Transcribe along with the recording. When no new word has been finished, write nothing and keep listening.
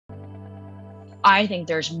I think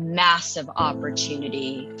there's massive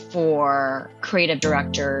opportunity for creative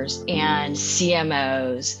directors and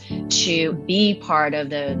CMOs to be part of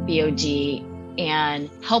the BOD and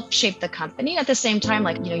help shape the company. At the same time,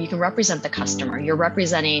 you can represent the customer. You're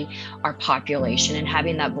representing our population and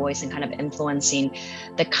having that voice and kind of influencing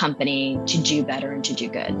the company to do better and to do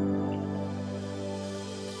good.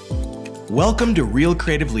 Welcome to Real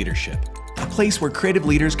Creative Leadership, a place where creative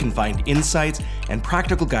leaders can find insights and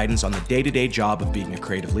practical guidance on the day-to-day job of being a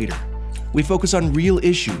creative leader. We focus on real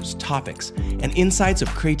issues, topics, and insights of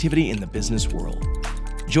creativity in the business world.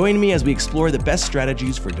 Join me as we explore the best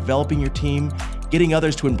strategies for developing your team, getting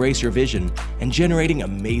others to embrace your vision, and generating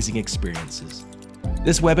amazing experiences.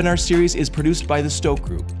 This webinar series is produced by the Stoke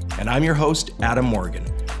Group, and I'm your host, Adam Morgan,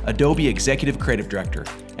 Adobe Executive Creative Director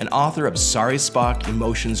and author of Sorry Spock,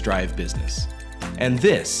 Emotions Drive Business. And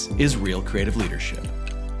this is Real Creative Leadership.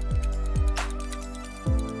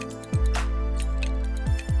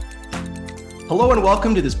 Hello and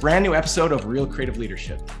welcome to this brand new episode of Real Creative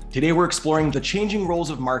Leadership. Today we're exploring the changing roles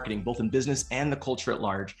of marketing, both in business and the culture at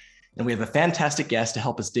large. And we have a fantastic guest to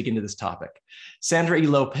help us dig into this topic. Sandra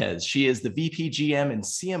Lopez. She is the VP GM and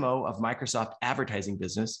CMO of Microsoft Advertising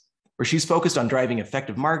Business, where she's focused on driving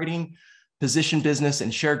effective marketing, position business,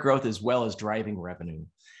 and share growth, as well as driving revenue.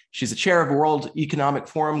 She's the chair of World Economic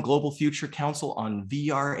Forum Global Future Council on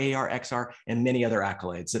VR, AR, XR, and many other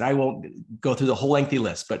accolades. And I won't go through the whole lengthy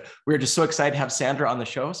list, but we're just so excited to have Sandra on the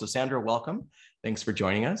show. So Sandra, welcome. Thanks for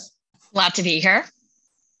joining us. Glad to be here.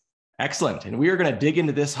 Excellent. And we are going to dig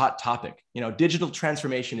into this hot topic. Digital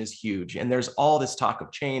transformation is huge, and there's all this talk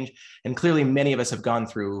of change. And clearly many of us have gone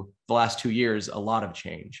through the last 2 years, a lot of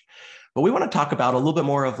change. But we want to talk about a little bit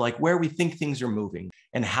more of where we think things are moving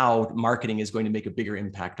and how marketing is going to make a bigger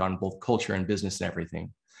impact on both culture and business and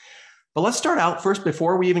everything. But let's start out first.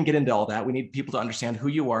 Before we even get into all that, we need people to understand who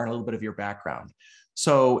you are and a little bit of your background.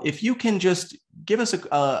 So if you can just give us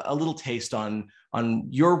a little taste on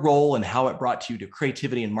your role and how it brought you to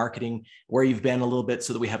creativity and marketing, where you've been a little bit,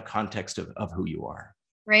 so that we have context of who you are.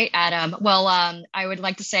 Great, Adam. Well, I would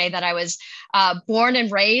like to say that I was born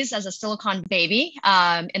and raised as a Silicon baby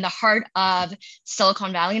in the heart of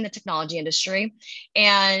Silicon Valley in the technology industry.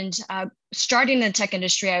 And starting in the tech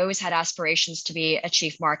industry, I always had aspirations to be a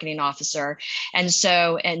chief marketing officer. And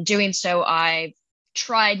so in doing so, I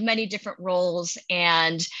tried many different roles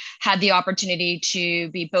and had the opportunity to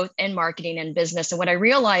be both in marketing and business. And what I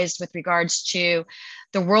realized with regards to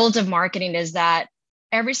the world of marketing is that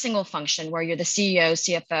every single function, where you're the CEO,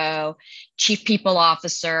 CFO, chief people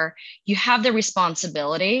officer, you have the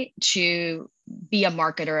responsibility to be a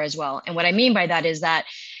marketer as well. And what I mean by that is that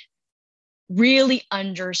really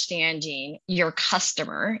understanding your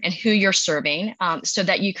customer and who you're serving, so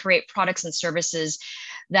that you create products and services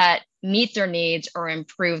that meet their needs or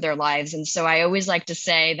improve their lives. And so I always like to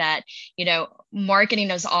say that, marketing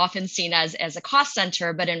is often seen as a cost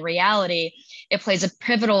center, but in reality, it plays a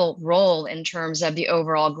pivotal role in terms of the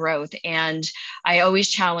overall growth. And I always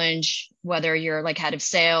challenge, whether you're head of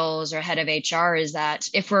sales or head of HR, is that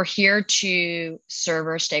if we're here to serve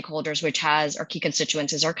our stakeholders, which has our key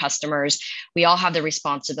constituents as our customers, we all have the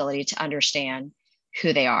responsibility to understand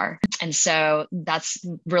who they are. And so that's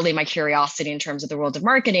really my curiosity in terms of the world of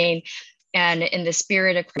marketing. And in the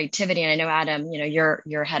spirit of creativity, and I know, Adam,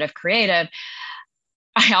 you're head of creative,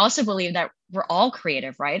 I also believe that we're all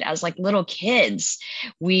creative, right? As little kids,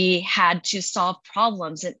 we had to solve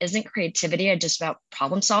problems. It isn't creativity just about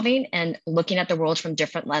problem solving and looking at the world from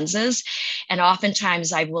different lenses. And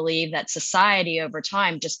oftentimes I believe that society over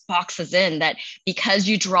time just boxes in that because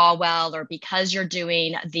you draw well, or because you're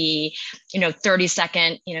doing the,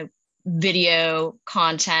 30-second, video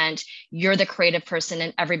content, you're the creative person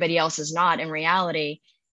and everybody else is not. In reality,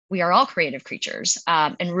 we are all creative creatures,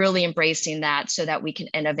 and really embracing that so that we can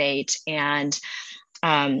innovate and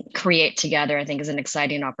create together, I think, is an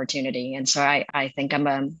exciting opportunity. And so I think I'm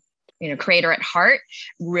a creator at heart,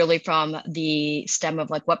 really from the stem of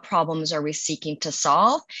what problems are we seeking to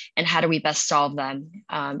solve and how do we best solve them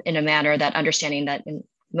in a manner that understanding that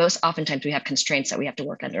most oftentimes we have constraints that we have to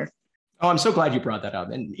work under. Oh, I'm so glad you brought that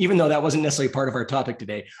up. And even though that wasn't necessarily part of our topic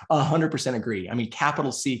today, 100% agree. I mean,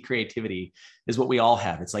 capital C creativity is what we all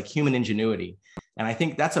have. It's like human ingenuity. And I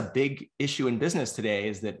think that's a big issue in business today,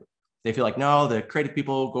 is that they feel no, the creative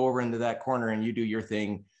people go over into that corner and you do your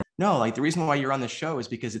thing. No, the reason why you're on the show is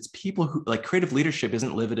because it's people who creative leadership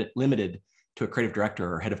isn't limited to a creative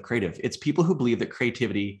director or head of creative. It's people who believe that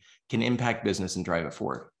creativity can impact business and drive it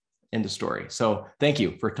forward. End of story. So thank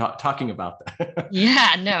you for talking about that.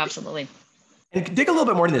 Yeah, no, absolutely. And dig a little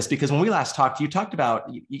bit more into this, because when we last talked, you talked about,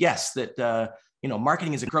 yes, that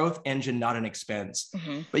marketing is a growth engine, not an expense.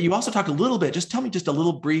 Mm-hmm. But you also talked a little bit, just tell me just a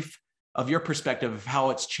little brief of your perspective of how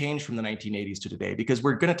it's changed from the 1980s to today, because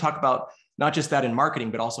we're going to talk about not just that in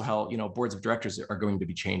marketing, but also how, boards of directors are going to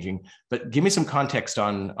be changing. But give me some context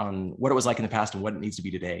on what it was like in the past and what it needs to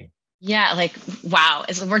be today. Yeah, like, wow,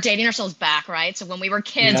 we're dating ourselves back, right? So when we were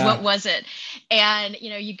kids, what was it? And,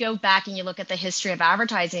 you go back and you look at the history of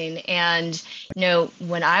advertising. And,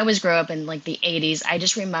 when I was growing up in like the 80s, I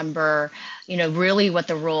just remember, really what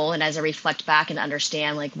the role, and as I reflect back and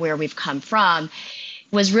understand like where we've come from,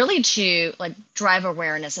 was really to like drive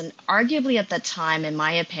awareness. And arguably at the time, in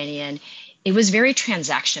my opinion, it was very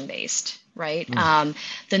transaction based, right?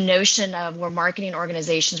 The notion of where marketing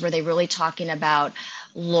organizations, were they really talking about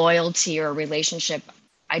loyalty or relationship,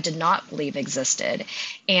 I did not believe existed.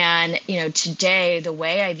 And, today, the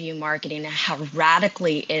way I view marketing and how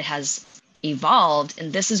radically it has evolved,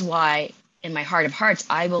 and this is why in my heart of hearts,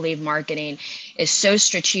 I believe marketing is so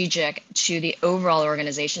strategic to the overall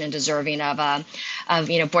organization and deserving of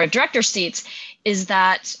board of director seats, is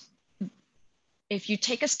that if you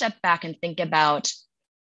take a step back and think about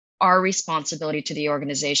our responsibility to the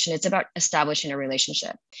organization, it's about establishing a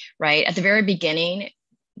relationship, right? At the very beginning,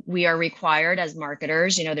 we are required as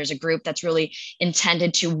marketers, there's a group that's really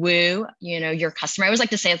intended to woo, your customer. I always like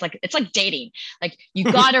to say it's like dating. Like you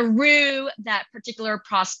got to woo that particular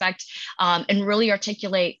prospect and really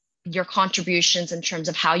articulate your contributions in terms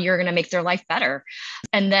of how you're going to make their life better.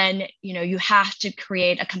 And then, you have to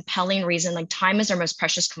create a compelling reason. Like time is our most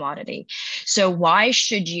precious commodity. So why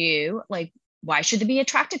should they be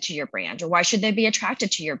attracted to your brand, or why should they be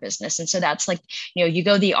attracted to your business? And so that's like, you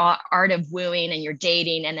go the art of wooing and you're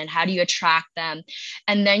dating, and then how do you attract them?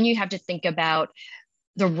 And then you have to think about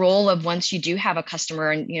the role of, once you do have a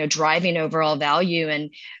customer, and, driving overall value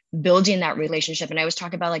and building that relationship. And I always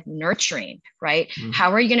talk about like nurturing, right? Mm-hmm.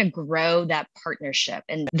 How are you going to grow that partnership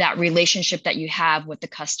and that relationship that you have with the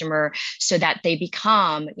customer so that they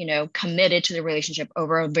become, committed to the relationship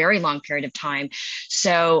over a very long period of time?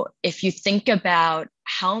 So if you think about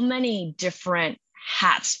how many different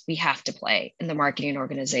hats we have to play in the marketing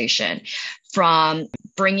organization, from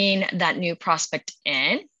bringing that new prospect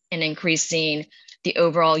in and increasing the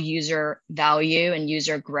overall user value and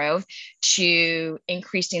user growth, to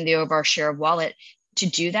increasing the overall share of wallet. To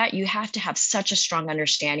do that, you have to have such a strong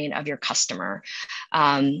understanding of your customer,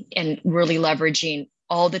 and really leveraging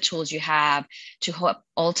all the tools you have to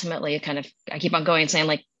ultimately I keep on going and saying,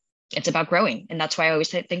 like, it's about growing. And that's why I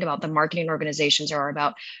always think about the marketing organizations are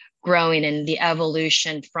about growing, and the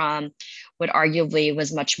evolution from what arguably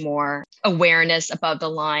was much more awareness above the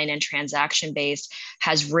line and transaction based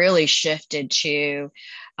has really shifted to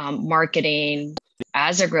marketing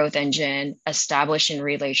as a growth engine, establishing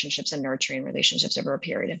relationships and nurturing relationships over a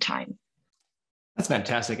period of time. That's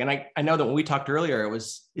fantastic. And I know that when we talked earlier,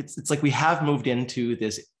 it's like we have moved into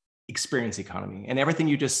this experience economy, and everything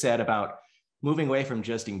you just said about moving away from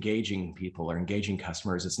just engaging people or engaging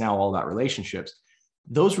customers, it's now all about relationships.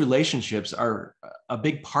 Those relationships are a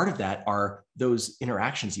big part of that, are those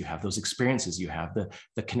interactions you have, those experiences you have,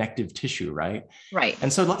 the connective tissue, right? Right.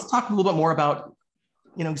 And so let's talk a little bit more about,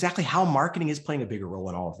 exactly how marketing is playing a bigger role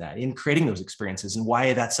in all of that, in creating those experiences, and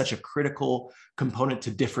why that's such a critical component to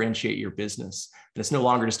differentiate your business. And it's no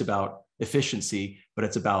longer just about efficiency, but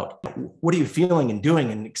it's about what are you feeling and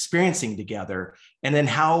doing and experiencing together, and then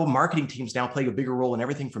how marketing teams now play a bigger role in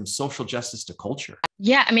everything from social justice to culture.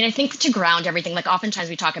 Yeah, I mean, I think to ground everything, like oftentimes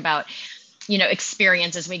we talk about,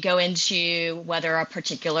 experiences. We go into whether a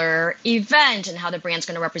particular event and how the brand's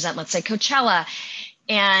going to represent, let's say Coachella.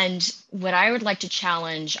 And what I would like to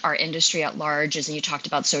challenge our industry at large is, and you talked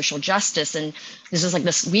about social justice, and this is like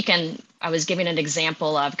this weekend, I was giving an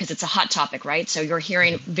example of, because it's a hot topic, right? So you're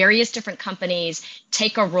hearing various different companies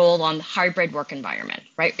take a role on hybrid work environment,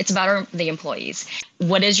 right? It's about the employees.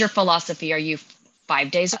 What is your philosophy? Are you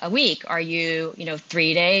 5 days a week? Are you,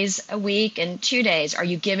 3 days a week and 2 days? Are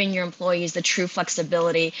you giving your employees the true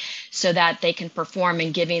flexibility so that they can perform,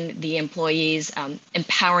 and giving the employees,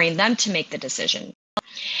 empowering them to make the decision?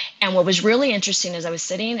 And what was really interesting is I was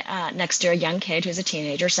sitting next to a young kid who's a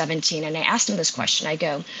teenager, 17, and I asked him this question. I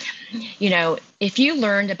go, if you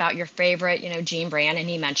learned about your favorite, jean brand, and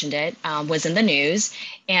he mentioned it, was in the news,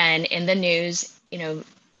 and in the news,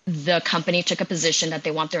 the company took a position that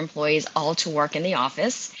they want their employees all to work in the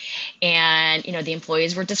office, and, the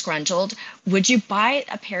employees were disgruntled. Would you buy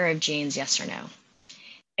a pair of jeans? Yes or no?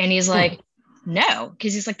 And he's like, no,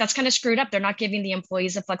 because he's like, that's kind of screwed up. They're not giving the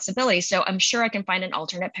employees the flexibility. So I'm sure I can find an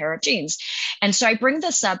alternate pair of jeans. And so I bring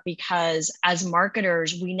this up because as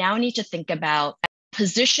marketers, we now need to think about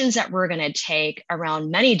positions that we're going to take around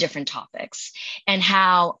many different topics and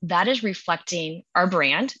how that is reflecting our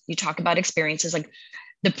brand. You talk about experiences, like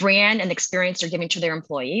the brand and the experience they're giving to their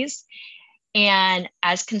employees. And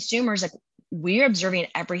as consumers, like, we're observing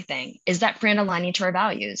everything. Is that brand aligning to our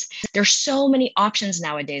values? There's so many options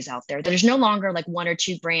nowadays out there. There's no longer like one or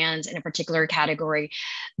two brands in a particular category.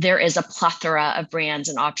 There is a plethora of brands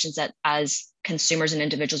and options that as consumers and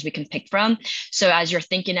individuals we can pick from. So as you're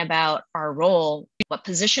thinking about our role, what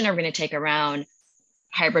position are we going to take around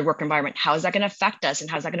hybrid work environment? How is that going to affect us? And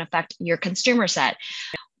how is that going to affect your consumer set?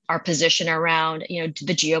 Our position around,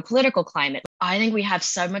 the geopolitical climate. I think we have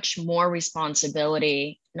so much more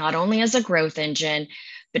responsibility, not only as a growth engine,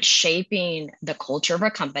 but shaping the culture of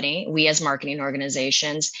our company, we as marketing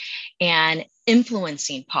organizations, and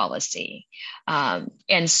influencing policy.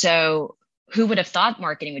 And so who would have thought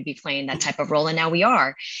marketing would be playing that type of role? And now we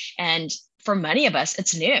are. And for many of us,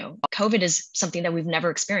 it's new. COVID is something that we've never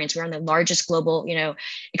experienced. We're in the largest global,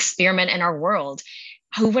 experiment in our world.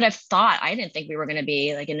 Who would have thought? I didn't think we were going to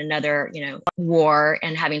be like in another, war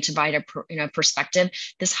and having to provide a, perspective.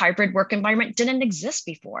 This hybrid work environment didn't exist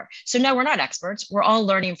before. So no, we're not experts. We're all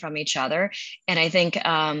learning from each other. And I think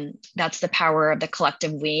that's the power of the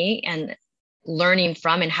collective we, and learning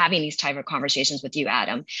from and having these type of conversations with you,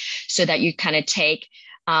 Adam, so that you kind of take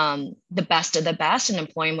the best of the best and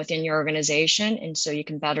employ them within your organization. And so you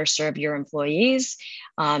can better serve your employees,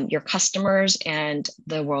 your customers, and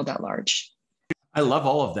the world at large. I love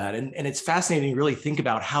all of that. And it's fascinating to really think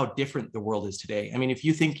about how different the world is today. I mean, if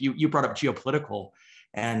you think you brought up geopolitical,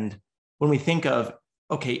 and when we think of,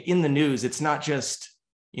 okay, in the news, it's not just,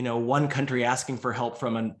 one country asking for help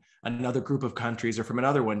from another group of countries or from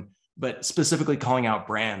another one, but specifically calling out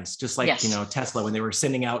brands, just like, Yes. Tesla, when they were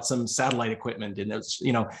sending out some satellite equipment, and it's,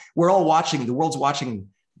 we're all watching, the world's watching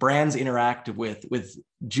brands interact with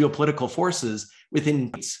geopolitical forces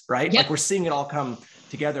within, right? Yep. Like we're seeing it all come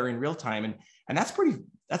together in real time. And that's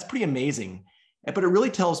pretty amazing. But it really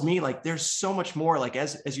tells me like there's so much more, like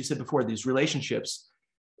as you said before, these relationships,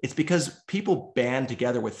 it's because people band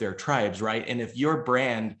together with their tribes, right? And if your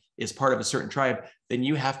brand is part of a certain tribe, then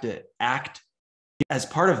you have to act as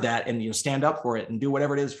part of that and stand up for it and do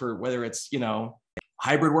whatever it is, for whether it's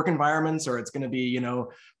hybrid work environments, or it's going to be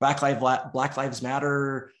Black Lives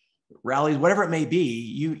Matter rallies, whatever it may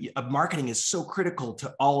be. Marketing is so critical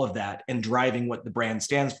to all of that and driving what the brand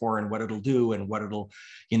stands for and what it'll do and what it'll,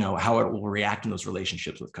 how it will react in those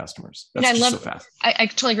relationships with customers. That's just so fast. I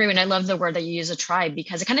totally agree. And I love the word that you use, a tribe,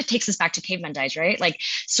 because it kind of takes us back to caveman days, right? Like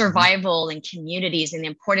survival and communities and the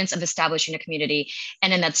importance of establishing a community.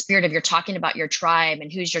 And in that spirit of you're talking about your tribe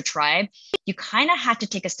and who's your tribe, you kind of have to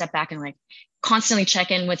take a step back and like constantly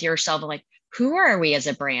check in with yourself, like, who are we as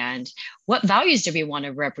a brand? What values do we want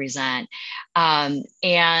to represent?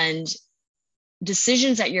 And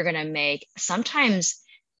decisions that you're going to make, sometimes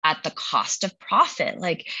at the cost of profit.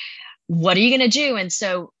 Like, what are you going to do? And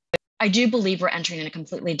so I do believe we're entering in a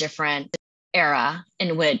completely different era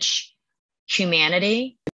in which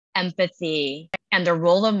humanity, empathy, and the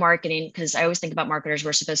role of marketing, because I always think about marketers,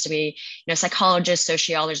 we're supposed to be, psychologists,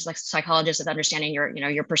 sociologists, like psychologists of understanding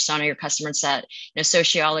your persona, your customer set,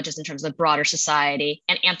 sociologists in terms of the broader society,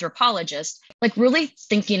 and anthropologists, like really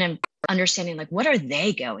thinking and understanding, like, what are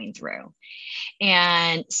they going through?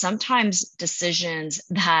 And sometimes decisions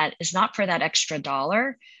that is not for that extra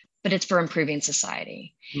dollar, but it's for improving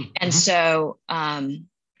society. Mm-hmm. And so,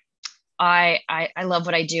 I love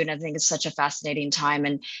what I do, and I think it's such a fascinating time,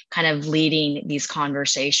 and kind of leading these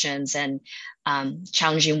conversations and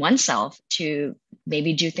challenging oneself to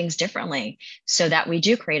maybe do things differently so that we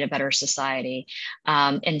do create a better society,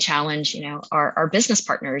 and challenge, our business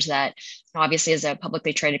partners that obviously as a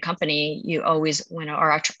publicly traded company, you always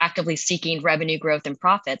are actively seeking revenue growth and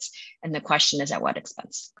profits. And the question is, at what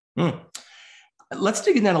expense? Let's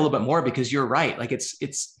dig in that a little bit more, because you're right. Like it's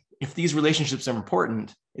if these relationships are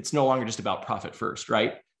important, it's no longer just about profit first,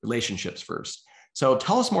 right? Relationships first. So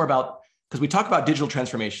tell us more about, because we talk about digital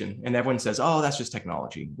transformation and everyone says, oh, that's just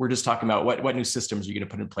technology. We're just talking about what new systems are you going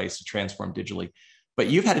to put in place to transform digitally.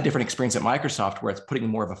 But you've had a different experience at Microsoft where it's putting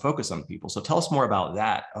more of a focus on people. So tell us more about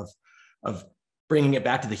that, of bringing it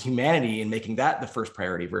back to the humanity and making that the first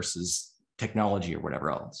priority versus technology or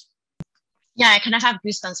whatever else. Yeah, I kind of have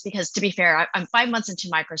goosebumps because, to be fair, I'm 5 months into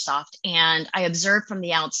Microsoft, and I observed from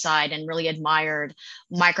the outside and really admired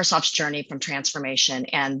Microsoft's journey from transformation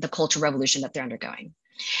and the cultural revolution that they're undergoing.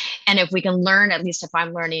 And if we can learn, at least if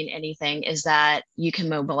I'm learning anything, is that you can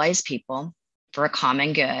mobilize people for a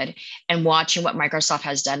common good, and watching what Microsoft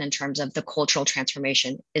has done in terms of the cultural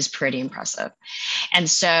transformation is pretty impressive. And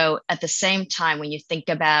so at the same time, when you think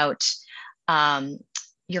about,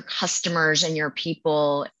 your customers and your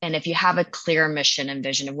people, and if you have a clear mission and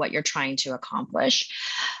vision of what you're trying to accomplish,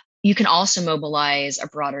 you can also mobilize a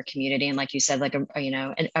broader community. And like you said, like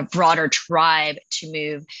a broader tribe to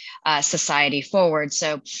move society forward.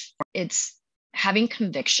 So it's having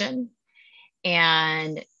conviction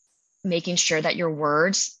and making sure that your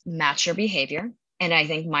words match your behavior. And I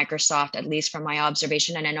think Microsoft, at least from my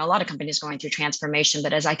observation, and I know a lot of companies going through transformation,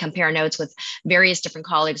 but as I compare notes with various different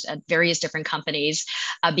colleagues at various different companies,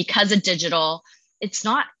 because of digital,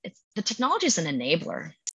 the technology is an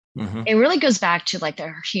enabler. Mm-hmm. It really goes back to like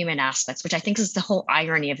the human aspects, which I think is the whole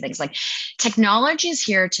irony of things. Like technology is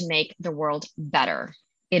here to make the world better.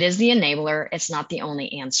 It is the enabler. It's not the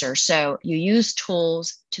only answer. So you use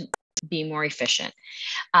tools to be more efficient.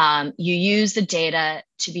 You use the data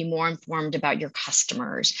to be more informed about your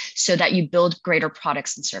customers so that you build greater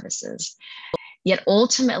products and services. Yet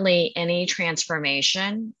ultimately, any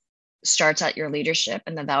transformation starts at your leadership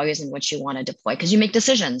and the values in which you want to deploy, because you make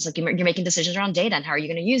decisions. Like you're making decisions around data and how are you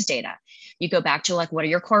going to use data. You go back to like, what are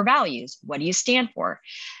your core values? What do you stand for?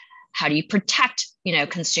 How do you protect,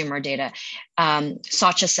 consumer data?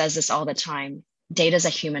 Satya says this all the time. Data is a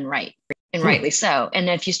human right, and rightly so. And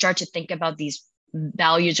if you start to think about these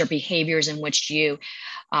values or behaviors in which you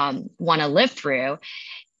want to live through,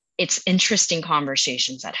 it's interesting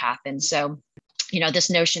conversations that happen. So, this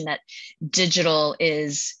notion that digital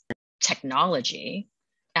is technology,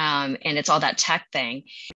 and it's all that tech thing.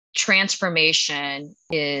 Transformation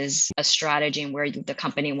is a strategy and where the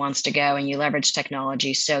company wants to go, and you leverage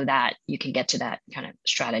technology so that you can get to that kind of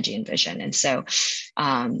strategy and vision. And so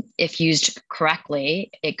if used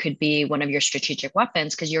correctly, it could be one of your strategic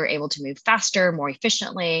weapons because you're able to move faster, more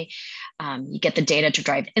efficiently. You get the data to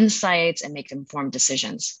drive insights and make informed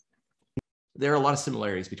decisions. There are a lot of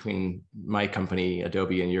similarities between my company,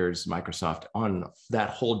 Adobe, and yours, Microsoft, on that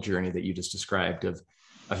whole journey that you just described of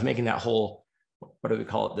making that whole, what do we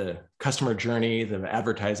call it, the customer journey, the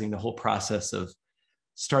advertising, the whole process of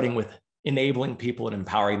starting with enabling people and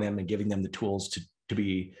empowering them and giving them the tools to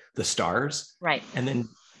be the stars. Right. And then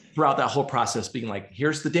throughout that whole process being like,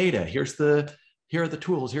 here's the data, here are the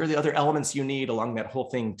tools, here are the other elements you need along that whole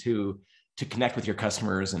thing to connect with your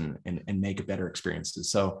customers and make better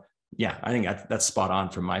experiences. So yeah, I think that's spot on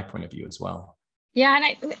from my point of view as well. Yeah,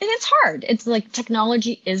 and it's hard. It's like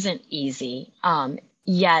technology isn't easy.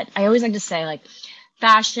 Yet I always like to say like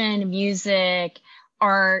fashion, music,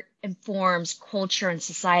 art informs culture and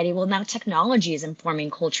society. Well, now technology is informing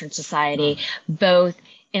culture and society, both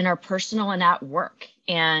in our personal and at work.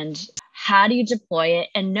 And how do you deploy it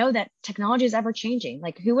and know that technology is ever changing?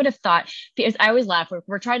 Like who would have thought? I always laugh.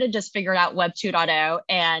 We're trying to just figure out Web 2.0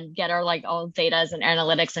 and get our like all data and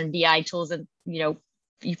analytics and BI tools and,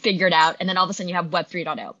 you figure it out. And then all of a sudden you have Web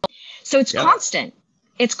 3.0. So it's constant.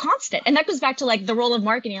 It's constant. And that goes back to like the role of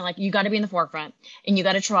marketing. Like you got to be in the forefront and you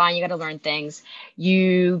got to try and you got to learn things.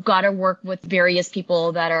 You got to work with various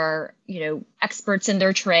people that are, experts in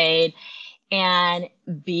their trade and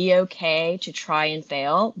be okay to try and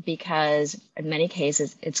fail because in many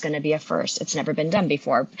cases it's going to be a first. It's never been done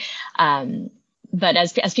before. But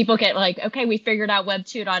as people get like, okay, we figured out Web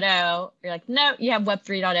 2.0, you're like, no, you have Web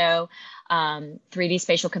 3.0, 3D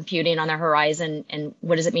spatial computing on the horizon. And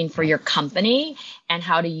what does it mean for your company? And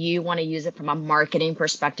how do you want to use it from a marketing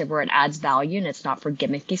perspective where it adds value and it's not for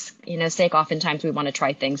gimmicky, sake? Oftentimes we want to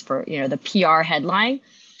try things for, the PR headline.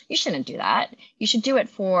 You shouldn't do that. You should do it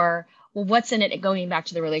for, well, what's in it going back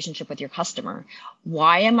to the relationship with your customer?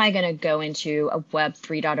 Why am I going to go into a Web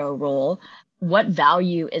 3.0 role? What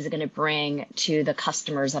value is it going to bring to the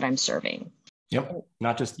customers that I'm serving? Yep.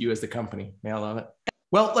 Not just you as the company. Yeah, I love it.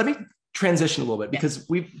 Well, let me transition a little bit because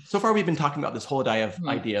we've been talking about this whole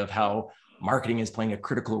idea of how marketing is playing a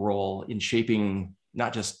critical role in shaping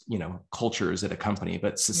not just, cultures at a company,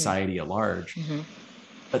 but society at large. Mm-hmm.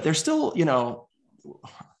 But there's still,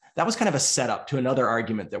 that was kind of a setup to another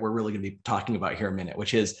argument that we're really going to be talking about here in a minute,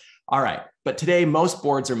 which is, all right, but today most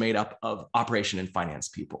boards are made up of operation and finance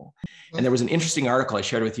people. And there was an interesting article I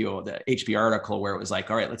shared with you, the HBR article, where it was like,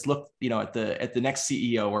 all right, let's look, at the next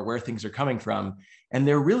CEO or where things are coming from. And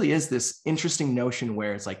there really is this interesting notion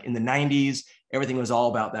where it's like in the 90s, everything was all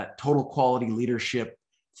about that total quality leadership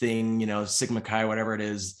thing, Sigma Chi, whatever it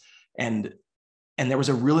is. And there was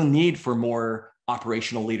a real need for more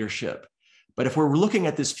operational leadership. But if we're looking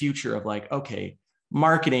at this future of like, okay,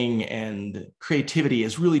 marketing and creativity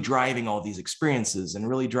is really driving all these experiences and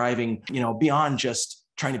really driving, beyond just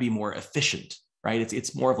trying to be more efficient, right?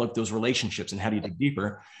 It's more of like those relationships and how do you dig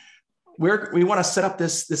deeper? We want to set up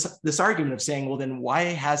this argument of saying, well, then why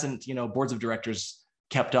hasn't, boards of directors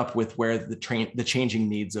kept up with where the changing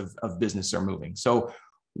needs of business are moving? So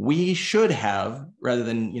we should have, rather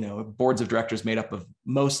than, boards of directors made up of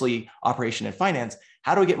mostly operation and finance,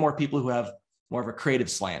 how do we get more people who have more of a creative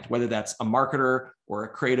slant, whether that's a marketer or a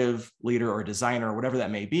creative leader or a designer or whatever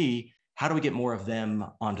that may be? How do we get more of them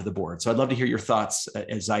onto the board? So I'd love to hear your thoughts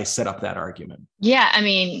as I set up that argument. Yeah, I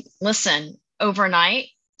mean, listen, overnight,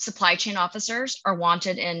 supply chain officers are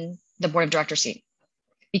wanted in the board of directors seat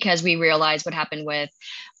because we realized what happened with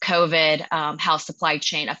COVID, how supply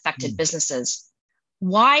chain affected businesses.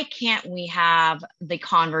 Why can't we have the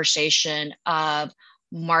conversation of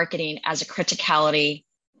marketing as a criticality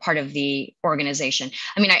part of the organization?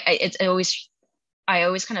 I mean, I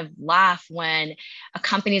always kind of laugh when a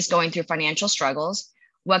company is going through financial struggles.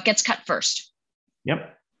 What gets cut first?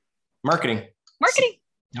 Yep. Marketing.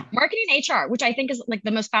 Yep. Marketing, HR, which I think is like the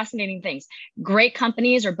most fascinating things. Great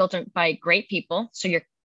companies are built by great people. So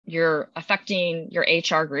you're affecting your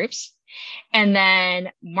HR groups. And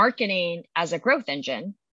then marketing as a growth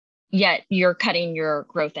engine, yet you're cutting your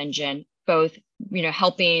growth engine, both,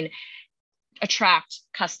 helping attract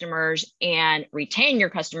customers and retain your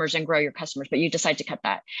customers and grow your customers, but you decide to cut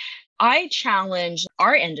that. I challenge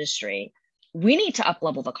our industry. We need to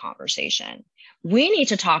up-level the conversation. We need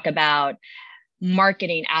to talk about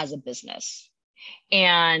marketing as a business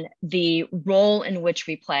and the role in which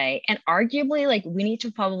we play. And arguably, we need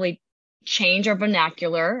to probably change our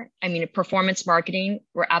vernacular. I mean, performance marketing,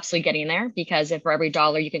 we're absolutely getting there because if for every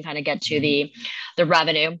dollar you can kind of get to the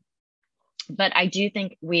revenue. But I do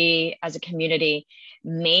think we as a community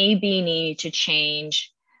maybe need to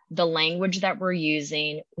change the language that we're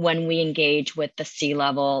using when we engage with the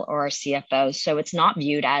C-level or our CFO. So it's not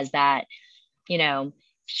viewed as that,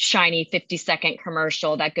 shiny 50-second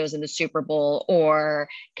commercial that goes in the Super Bowl, or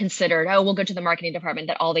considered, we'll go to the marketing department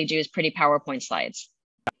that all they do is pretty PowerPoint slides.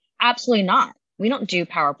 Absolutely not. We don't do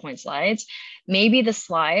PowerPoint slides. Maybe the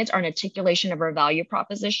slides are an articulation of our value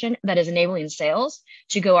proposition that is enabling sales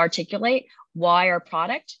to go articulate why our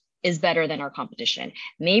product is better than our competition.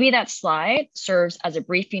 Maybe that slide serves as a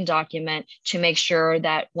briefing document to make sure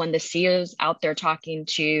that when the CEO is out there talking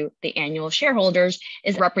to the annual shareholders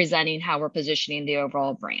is representing how we're positioning the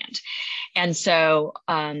overall brand. And so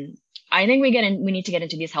I think we need to get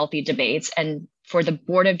into these healthy debates, and for the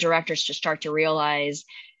board of directors to start to realize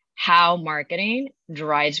how marketing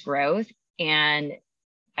drives growth. And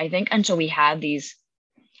I think until we have these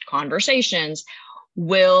conversations,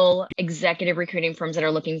 will executive recruiting firms that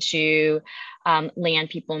are looking to land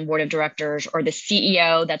people in board of directors, or the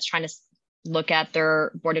CEO that's trying to look at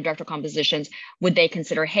their board of director compositions, would they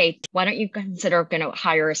consider, hey, why don't you consider going to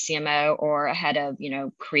hire a CMO or a head of,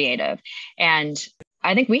 creative? And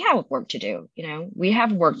I think we have work to do. We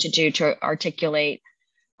have work to do to articulate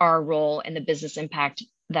our role and the business impact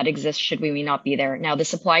that exists should we not be there. Now, the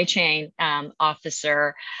supply chain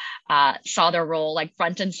officer saw their role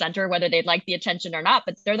front and center, whether they'd like the attention or not,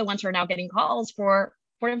 but they're the ones who are now getting calls for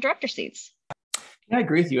board of director seats. Yeah, I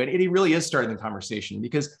agree with you. And it really is starting the conversation,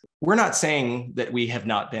 because we're not saying that we have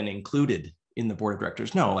not been included in the board of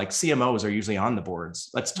directors. No, CMOs are usually on the boards.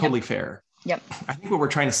 That's totally fair. Yep. I think what we're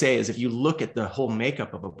trying to say is if you look at the whole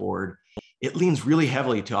makeup of a board, it leans really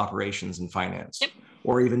heavily to operations and finance. Yep.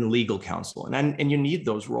 Or even legal counsel. And you need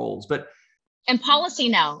those roles. And policy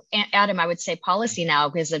now, Adam, I would say policy now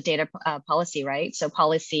because of data policy, right? So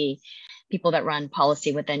policy, people that run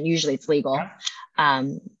policy within, usually it's legal. Yeah.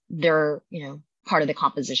 They're, part of the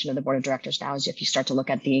composition of the board of directors now, is if you start to look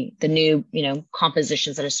at the new,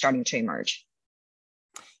 compositions that are starting to emerge.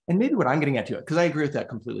 And maybe what I'm getting at too, because I agree with that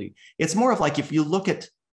completely. It's more of if you look at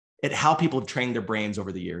how people have trained their brains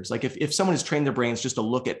over the years. If someone has trained their brains just to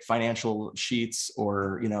look at financial sheets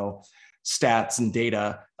or, stats and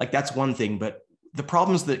data, that's one thing. But the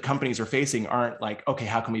problems that companies are facing aren't okay,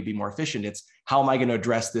 how can we be more efficient? It's how am I going to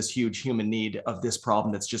address this huge human need of this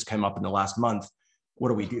problem that's just come up in the last month? What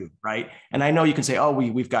do we do? Right. And I know you can say,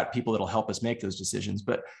 we've got people that'll help us make those decisions.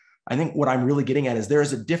 But I think what I'm really getting at is there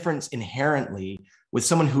is a difference inherently with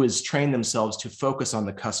someone who has trained themselves to focus on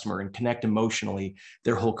the customer and connect emotionally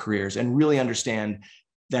their whole careers and really understand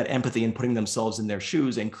that empathy and putting themselves in their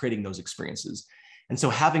shoes and creating those experiences. And so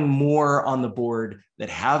having more on the board that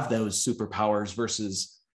have those superpowers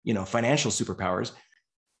versus, financial superpowers,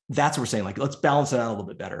 that's what we're saying, let's balance it out a little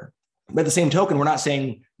bit better. But at the same token, we're not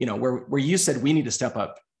saying, where you said we need to step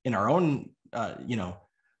up in our own,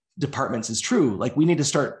 departments is true. We need to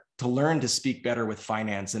start to learn to speak better with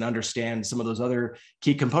finance and understand some of those other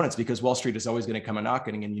key components, because Wall Street is always going to come a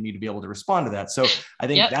knocking and you need to be able to respond to that. So I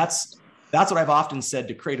think that's what I've often said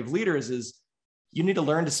to creative leaders is you need to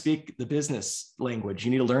learn to speak the business language.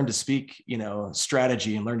 You need to learn to speak,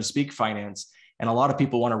 strategy and learn to speak finance. And a lot of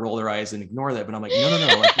people want to roll their eyes and ignore that. But I'm like,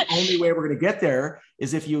 no. Like, the only way we're going to get there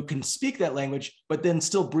is if you can speak that language, but then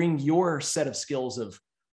still bring your set of skills of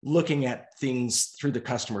looking at things through the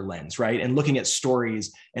customer lens, right? And looking at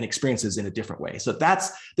stories and experiences in a different way. So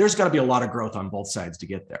there's got to be a lot of growth on both sides to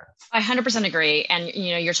get there. I 100% agree. And,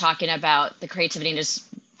 you're talking about the creativity and just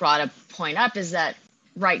brought a point up is that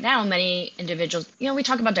right now, many individuals, we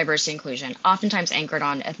talk about diversity inclusion, oftentimes anchored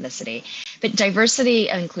on ethnicity, but diversity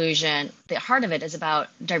and inclusion, the heart of it is about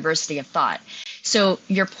diversity of thought. So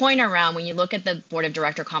your point around when you look at the board of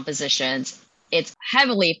director compositions, it's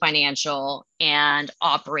heavily financial and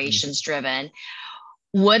operations driven.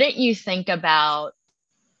 Wouldn't you think about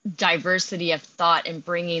diversity of thought and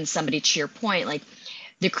bringing somebody, to your point, like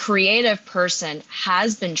the creative person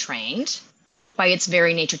has been trained by its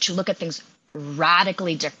very nature to look at things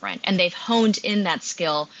radically different, and they've honed in that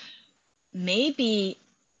skill. Maybe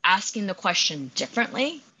asking the question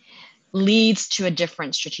differently leads to a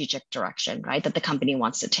different strategic direction, right, that the company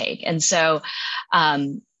wants to take. And so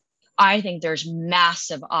I think there's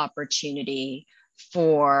massive opportunity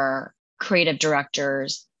for creative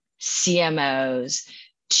directors, CMOs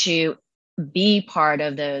to be part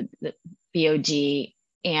of the BOD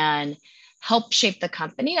and help shape the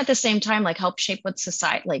company at the same time, like help shape what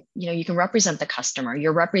society, like, you can represent the customer,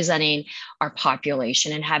 you're representing our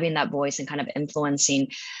population and having that voice and kind of influencing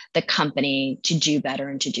the company to do better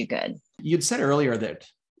and to do good. You'd said earlier that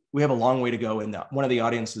we have a long way to go, and one of the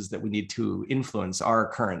audiences that we need to influence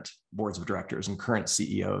are current boards of directors and current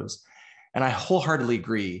CEOs. And I wholeheartedly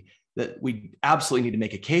agree that we absolutely need to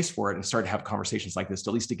make a case for it and start to have conversations like this,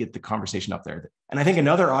 at least to get the conversation up there. And I think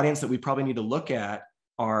another audience that we probably need to look at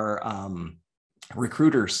are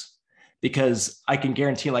recruiters, because I can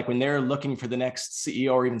guarantee, like, when they're looking for the next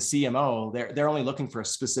CEO or even CMO, they're only looking for a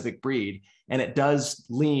specific breed, and it does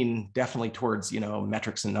lean definitely towards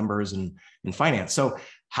metrics and numbers and finance. So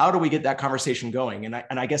how do we get that conversation going? And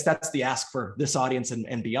I guess that's the ask for this audience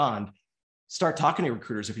and beyond. Start talking to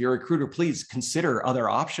recruiters. If you're a recruiter, please consider other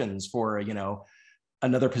options for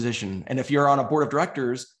another position. And if you're on a board of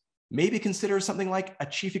directors, maybe consider something like a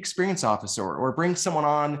chief experience officer, or bring someone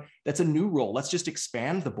on that's a new role. Let's just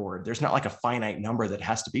expand the board. There's not like a finite number that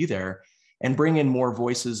has to be there, and bring in more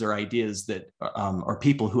voices or ideas that or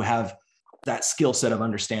people who have that skill set of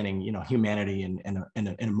understanding, humanity and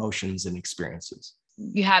emotions and experiences.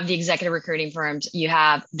 You have the executive recruiting firms, you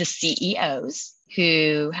have the CEOs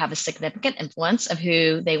who have a significant influence of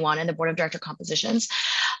who they want in the board of director compositions,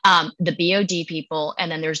 the BOD people, and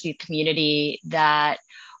then there's the community that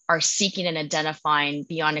are seeking and identifying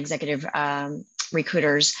beyond executive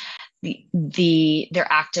recruiters. They're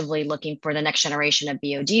actively looking for the next generation of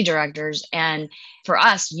BOD directors. And for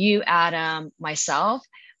us, you, Adam, myself,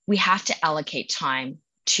 we have to allocate time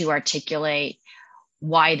to articulate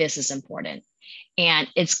why this is important. And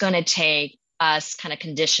it's going to take us kind of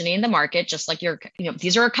conditioning the market, just like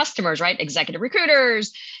these are our customers, right? Executive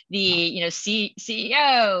recruiters, the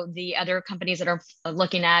CEO, the other companies that are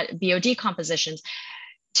looking at BOD compositions,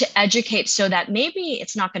 to educate so that maybe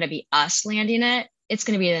it's not going to be us landing it. It's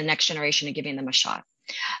going to be the next generation and giving them a shot.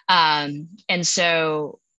 And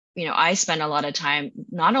so, I spend a lot of time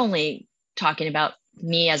not only talking about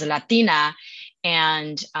me as a Latina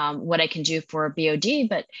and what I can do for BOD,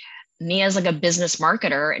 but me as like a business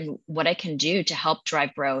marketer and what I can do to help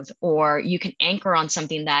drive growth. Or you can anchor on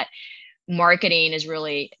something that marketing is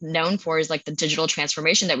really known for, is like the digital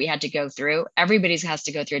transformation that we had to go through. Everybody has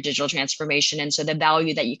to go through a digital transformation. And so the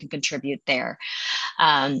value that you can contribute there.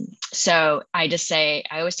 So I just say,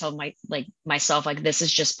 I always tell myself, this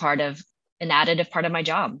is just part of an additive part of my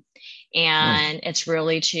job. And it's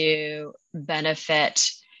really to benefit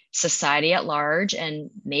society at large. And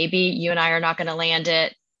maybe you and I are not going to land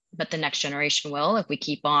it, but the next generation will, if we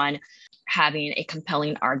keep on having a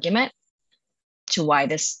compelling argument to why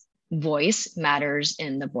this voice matters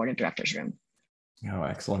in the board of directors room. Oh,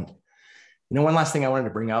 excellent. One last thing I wanted to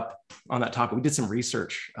bring up on that topic, we did some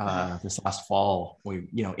research this last fall. We,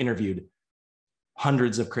 interviewed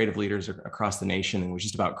hundreds of creative leaders across the nation, and it was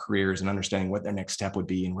just about careers and understanding what their next step would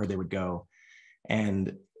be and where they would go.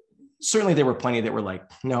 And certainly there were plenty that were like,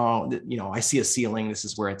 no, I see a ceiling, this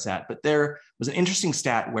is where it's at. But there was an interesting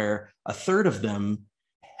stat where a third of them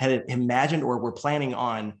had imagined or were planning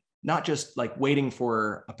on not just like waiting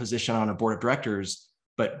for a position on a board of directors,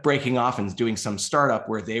 but breaking off and doing some startup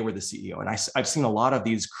where they were the CEO. And I've seen a lot of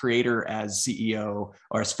these creator as CEO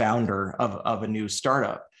or as founder of a new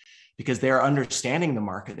startup, because they're understanding the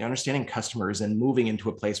market, they're understanding customers and moving into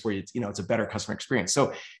a place where it's a better customer experience.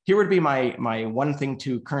 So here would be my one thing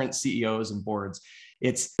to current CEOs and boards.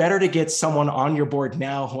 it's better to get someone on your board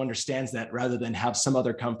now who understands that rather than have some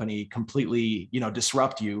other company completely,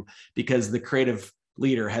 disrupt you because the creative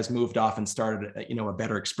leader has moved off and started, a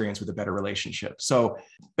better experience with a better relationship. So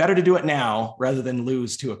better to do it now rather than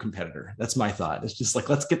lose to a competitor. That's my thought. It's just like,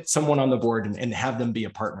 let's get someone on the board and have them be a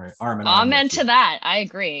partner, arm in arm. Amen to that. I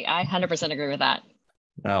agree. I 100% agree with that.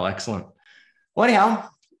 Oh, excellent. Well, anyhow,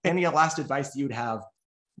 any last advice that you'd have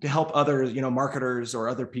to help other, marketers or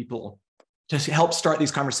other people to help start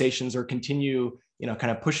these conversations or continue,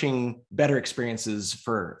 kind of pushing better experiences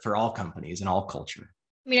for all companies and all culture?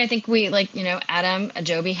 I mean, I think we Adam,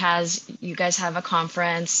 Adobe you guys have a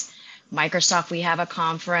conference, Microsoft, we have a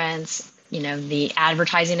conference, the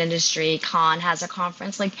advertising industry, Con has a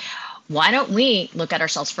conference. Like, why don't we look at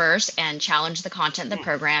ourselves first and challenge the content, the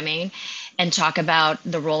programming, and talk about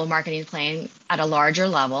the role of marketing playing at a larger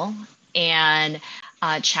level and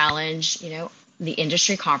challenge, the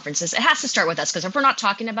industry conferences. It has to start with us, because if we're not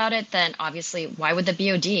talking about it, then obviously why would the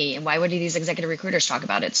BOD and why would these executive recruiters talk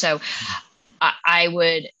about it? So I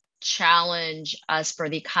would challenge us for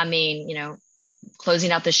the coming,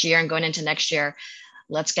 closing out this year and going into next year.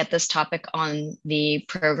 Let's get this topic on the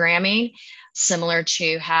programming, similar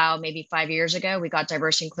to how maybe 5 years ago we got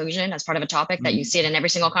diversity inclusion as part of a topic that you see it in every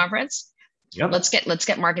single conference. Yep. Let's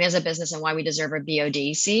get marketing as a business and why we deserve a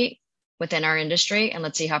BOD seat within our industry, and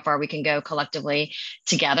let's see how far we can go collectively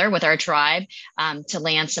together with our tribe to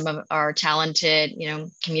land some of our talented,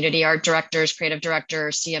 community art directors, creative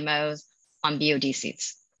directors, CMOs on BOD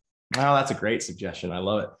seats. Well, that's a great suggestion. I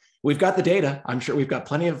love it. We've got the data. I'm sure we've got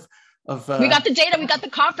plenty of we got the data, we got the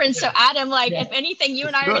conference. So Adam, if anything, you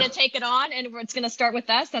and I are going to take it on, and it's going to start with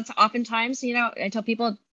us. That's oftentimes, I tell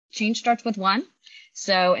people change starts with one.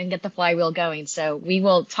 So, and get the flywheel going. So we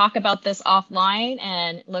will talk about this offline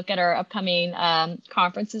and look at our upcoming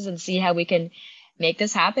conferences and see how we can make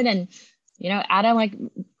this happen. And, Adam,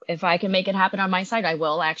 if I can make it happen on my side, I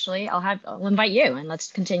will actually. I'll invite you, and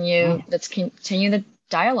let's continue the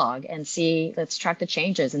dialogue and let's track the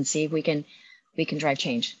changes and see if we can drive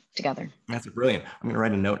change together. That's brilliant. I'm going to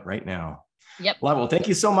write a note right now. Yep. Well, thank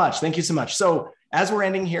you so much. Thank you so much. So as we're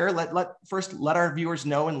ending here, let our viewers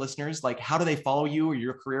know and listeners, how do they follow you or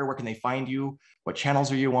your career? Where can they find you? What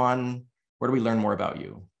channels are you on? Where do we learn more about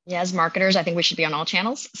you? Yeah, as marketers, I think we should be on all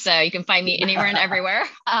channels. So you can find me anywhere and everywhere.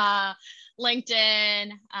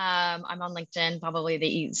 LinkedIn. I'm on LinkedIn, probably the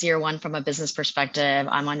easier one from a business perspective.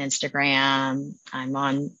 I'm on Instagram. I'm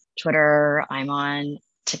on Twitter. I'm on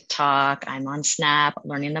TikTok. I'm on Snap,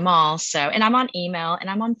 learning them all. So, and I'm on email and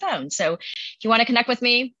I'm on phone. So if you want to connect with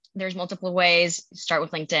me, there's multiple ways. Start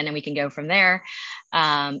with LinkedIn and we can go from there,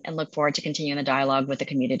 and look forward to continuing the dialogue with the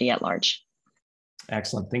community at large.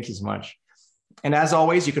 Excellent. Thank you so much. And as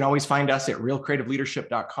always, you can always find us at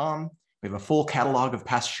realcreativeleadership.com. We have a full catalog of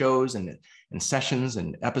past shows and sessions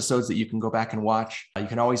and episodes that you can go back and watch. You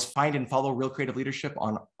can always find and follow Real Creative Leadership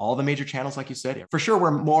on all the major channels, like you said. For sure,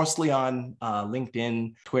 we're mostly on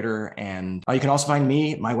LinkedIn, Twitter, and you can also find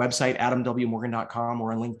me, my website, adamwmorgan.com,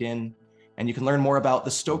 or on LinkedIn. And you can learn more about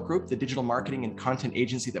the Stoke Group, the digital marketing and content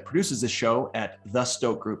agency that produces this show, at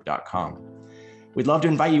thestokegroup.com. We'd love to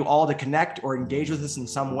invite you all to connect or engage with us in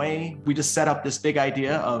some way. We just set up this big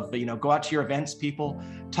idea of, go out to your events, people,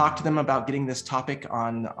 talk to them about getting this topic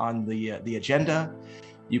on the agenda.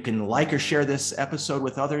 You can like or share this episode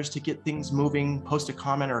with others to get things moving, post a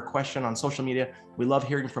comment or a question on social media. We love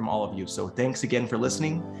hearing from all of you. So thanks again for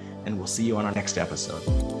listening, and we'll see you on our next episode.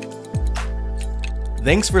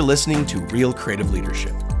 Thanks for listening to Real Creative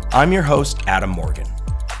Leadership. I'm your host, Adam Morgan.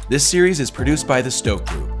 This series is produced by the Stoke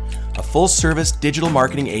Group, a full-service digital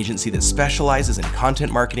marketing agency that specializes in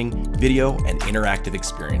content marketing, video, and interactive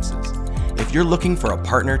experiences. If you're looking for a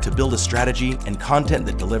partner to build a strategy and content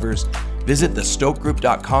that delivers, visit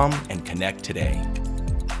thestokegroup.com and connect today.